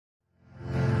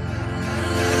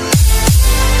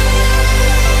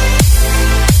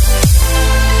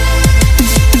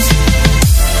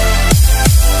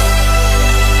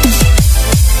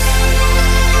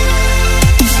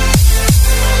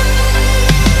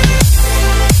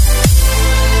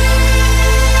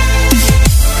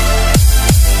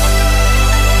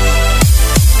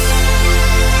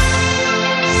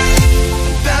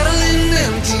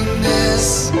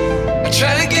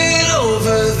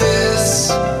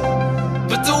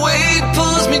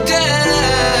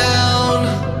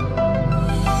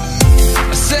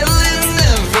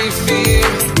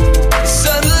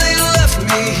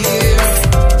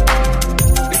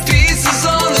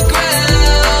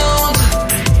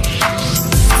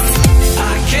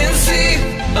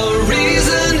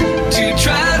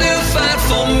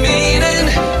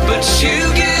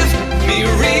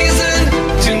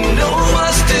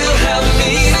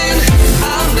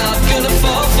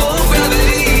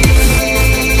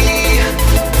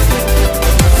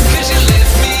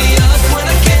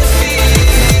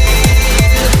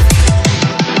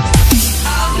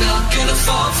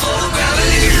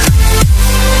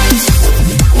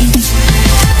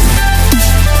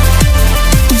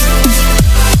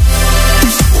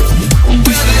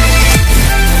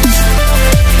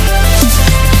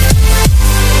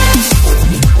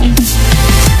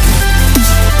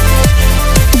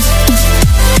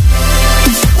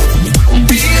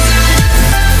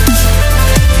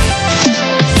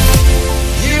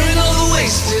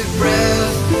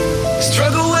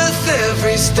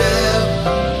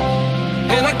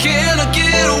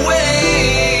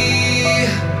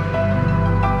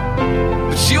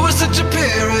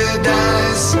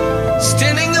paradise,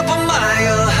 standing up a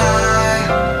mile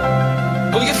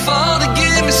high. Oh, you fall to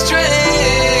give me strength.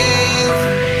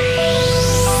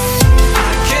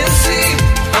 I can't see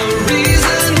a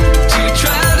reason to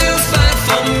try to fight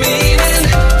for meaning,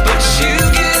 but you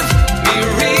give me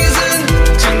reason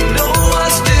to know I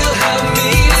still have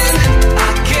meaning.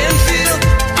 I can feel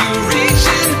you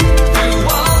reaching through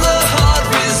all the hard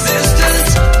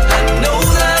resistance. I know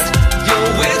that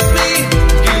you're with me.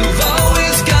 You've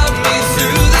always got me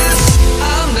through this.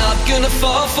 I'm not gonna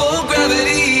fall for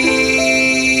gravity,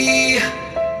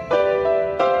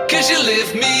 'cause you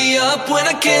lift me up when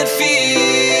I can't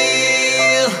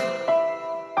feel.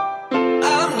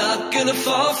 I'm not gonna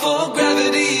fall for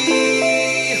gravity,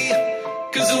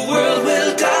 'cause the world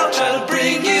will doubt, try to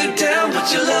bring you down, but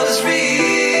your love is real.